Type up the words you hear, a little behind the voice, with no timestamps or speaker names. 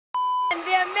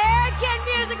American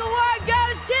Music Award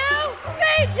goes to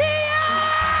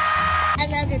BTS!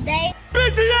 Another day.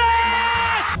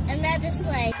 BTS! Another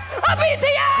slay.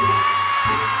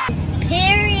 BTS!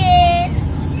 Period.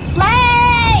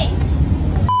 Slay!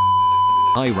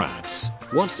 Hi rats,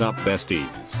 what's up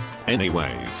besties?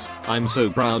 Anyways, I'm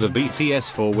so proud of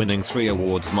BTS for winning 3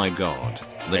 awards, my god,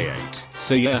 they ate.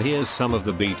 So yeah, here's some of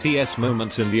the BTS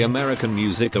moments in the American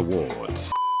Music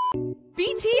Awards.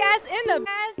 BTS in the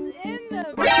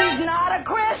She's not a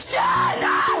Christian!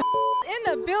 in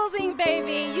the building,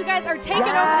 baby. You guys are taking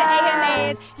over the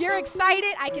AMAs. You're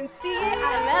excited. I can see it.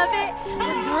 I love it.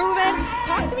 You're grooving.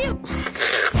 Talk to me.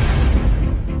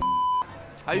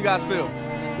 How you guys feel?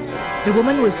 The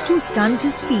woman was too stunned to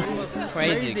speak.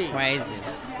 Crazy.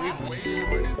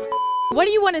 What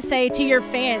do you want to say to your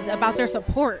fans about their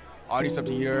support? Artist of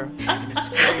the Year. It's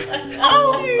crazy.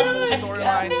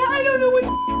 Storyline.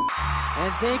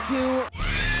 And thank you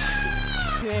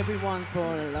to everyone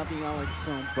for loving our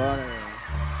song Butter.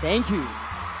 Thank you.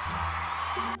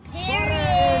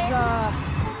 Butter is a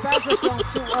special song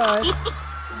to us.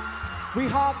 We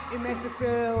hope it makes you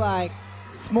feel like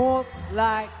smooth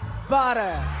like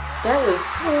butter. That was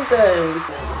too good.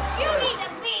 You need to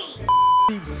leave.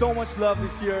 Received so much love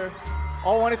this year.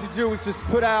 All I wanted to do was just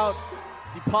put out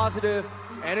the positive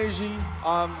energy.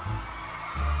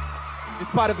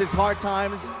 Despite of these hard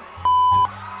times,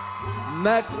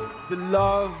 met the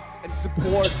love and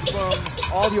support from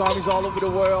all the armies all over the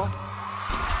world.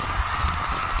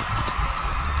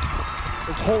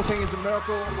 This whole thing is a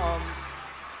miracle.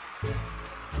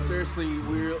 Seriously,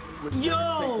 we're take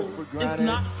this for granted. It's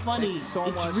not funny. So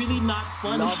it's much. really not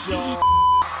funny. Love y'all.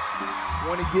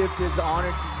 Want to give this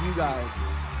honor to you guys.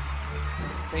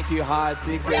 Thank you, Hot,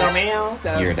 Big Bear,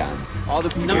 Steph. You're done. All the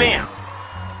people. No, ma'am.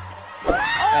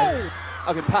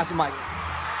 Okay, pass the mic.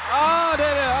 Oh,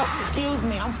 there. Excuse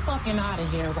me, I'm fucking out of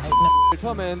here right now.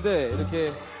 처음에 했는데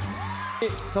이렇게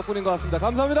덕분인 것 같습니다.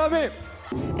 감사합니다, 미.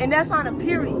 And that's on a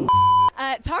period.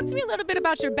 Talk to me a little bit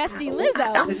about your bestie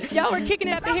Lizzo. Y'all were kicking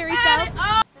it at the Harry Styles.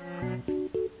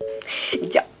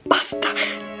 Ya basta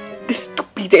de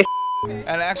estupidez.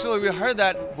 And actually, we heard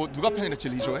that 뭐 누가 팬이랬지,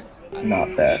 리조에?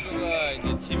 Not that.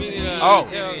 Oh,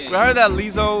 we heard that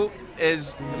Lizzo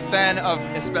is a fan of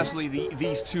especially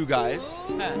these two guys.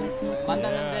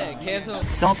 만났는데 계속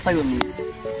Don't play with me.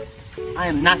 I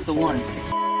am not the one.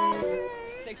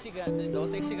 섹시가 너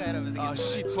섹시가 이러면서.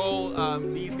 She told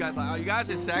these guys, like, oh, you guys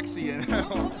are sexy. And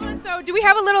So, do we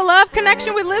have a little love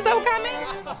connection with Lizzo coming?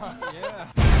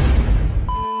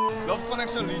 러브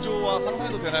커넥션 리조와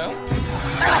상상해도 되나요?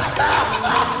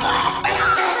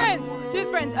 Friends. Just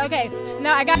friends. Okay.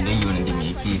 Now I got. You wanna give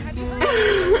me a key?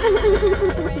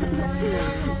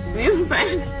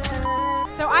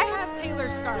 So I have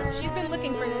Taylor's scarf. She's been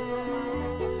looking for this for a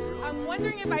while. I'm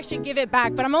wondering if I should give it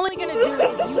back, but I'm only gonna do it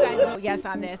if you guys vote yes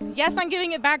on this. Yes, I'm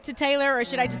giving it back to Taylor, or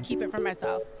should I just keep it for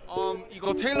myself?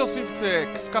 이거 테일러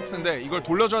스위프트의 스카프인데 이걸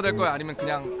돌려줘야 될 거야 아니면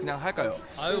그냥 할까요?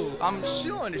 She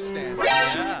don't understand.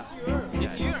 Yeah.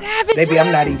 Savage. Baby,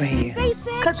 I'm not even here. They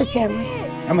said Cut the cameras.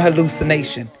 I'm a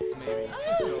hallucination.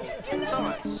 It's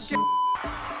alright.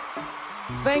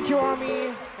 Thank you,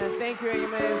 Army, and thank you,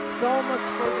 AMA, so much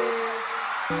for this.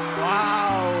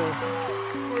 Wow.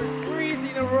 For 3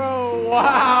 in a row.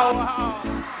 Wow.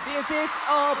 This is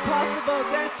all possible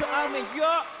thanks to Army.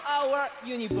 You're our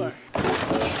universe.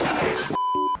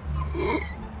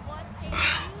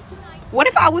 What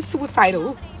if I was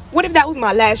suicidal? What if that was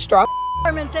my last straw?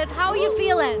 Herman says, how are you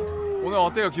feeling? 오늘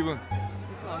어때요 기분?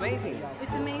 It's amazing.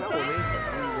 It's amazing. We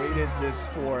waited this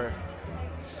for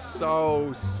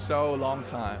so long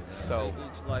time. So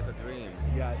It's like a dream.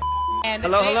 yeah. And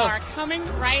Hello, they hello. are coming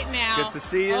right now. Good to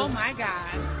see you. Oh my God.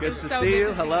 Good It's to so see good you.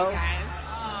 to Hello. See you guys.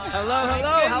 Hello, Oh, my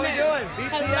hello. How we goodness. doing?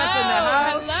 BTS in the Hello,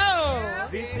 house. hello.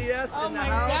 BTS Oh in the my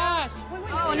house. gosh.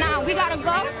 Oh, now we gotta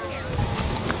go.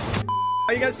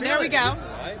 How you guys feeling? There we go.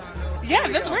 Yeah,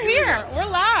 we're here. We're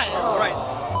live. All right.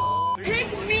 Pick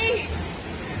me.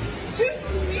 Choose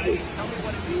me.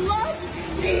 Love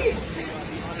me.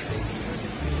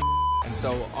 And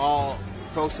so all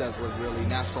process was really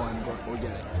natural and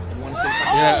organic. You want to say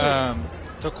something? Yeah,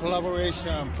 the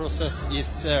collaboration process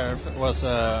itself was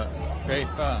very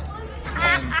fun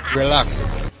and relaxing.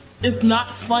 It's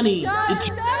not funny. It's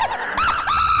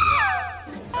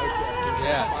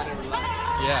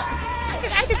Yeah.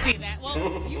 I can see that. Well,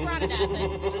 you brought it up. But 2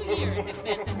 years it's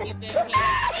been since you've been here.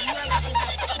 And you are about to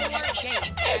have 4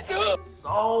 dates.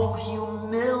 So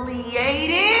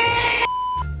humiliated.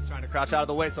 Trying to crouch out of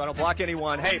the way so I don't block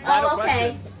anyone. Hey, final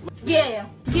question. Yeah.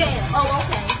 Oh,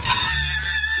 okay.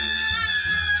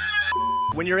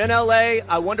 When you're in LA,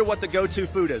 I wonder what the go-to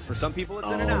food is. For some people, it's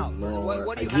In and Out.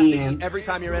 What do you have to eat every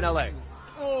time you're in LA?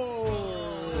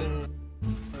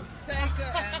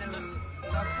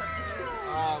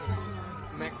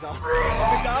 McDonald's.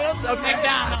 McDonald's? Okay.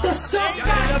 McDonald's. Disgusting.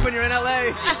 You gotta up when you're in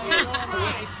LA.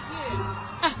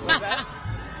 What's that?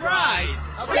 Right.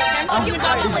 Okay. Can you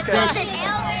come up with something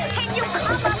else? Can you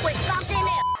come up with something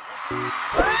else?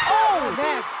 Oh,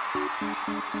 next.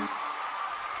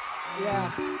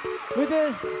 Yeah, we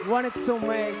just wanted to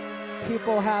make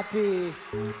people happy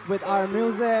with our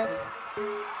music.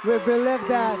 We believe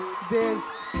that this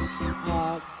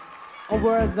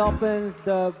awards opens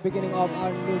the beginning of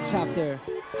our new chapter.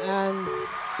 And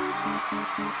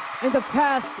in the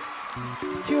past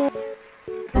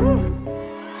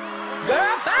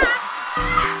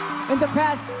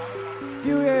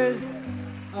few years,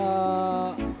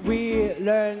 we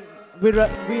learned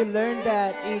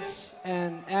that each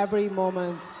and every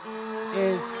moment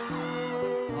is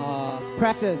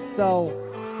precious. So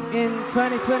in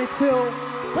 2022,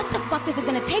 what the fuck is it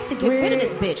gonna take to get rid of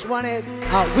this bitch?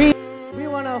 We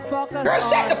want to focus Girl,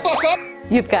 shut the fuck up!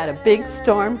 You've got a big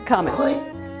storm coming. Put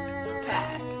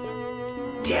that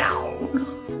down.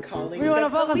 We want to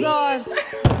focus on.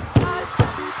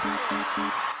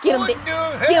 Get him, bitch.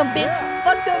 Get him, bitch.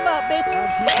 Fuck them up, bitch.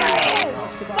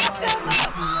 Fuck them up.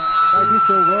 Thank you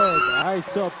so much. I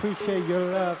so appreciate your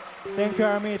love. Thank you,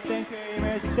 Army. Thank you,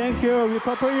 Amos. Thank you. We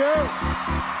pop for you.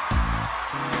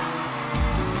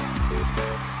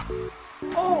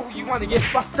 Oh, you want to get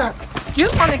fucked up? You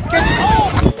want to get...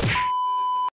 Oh!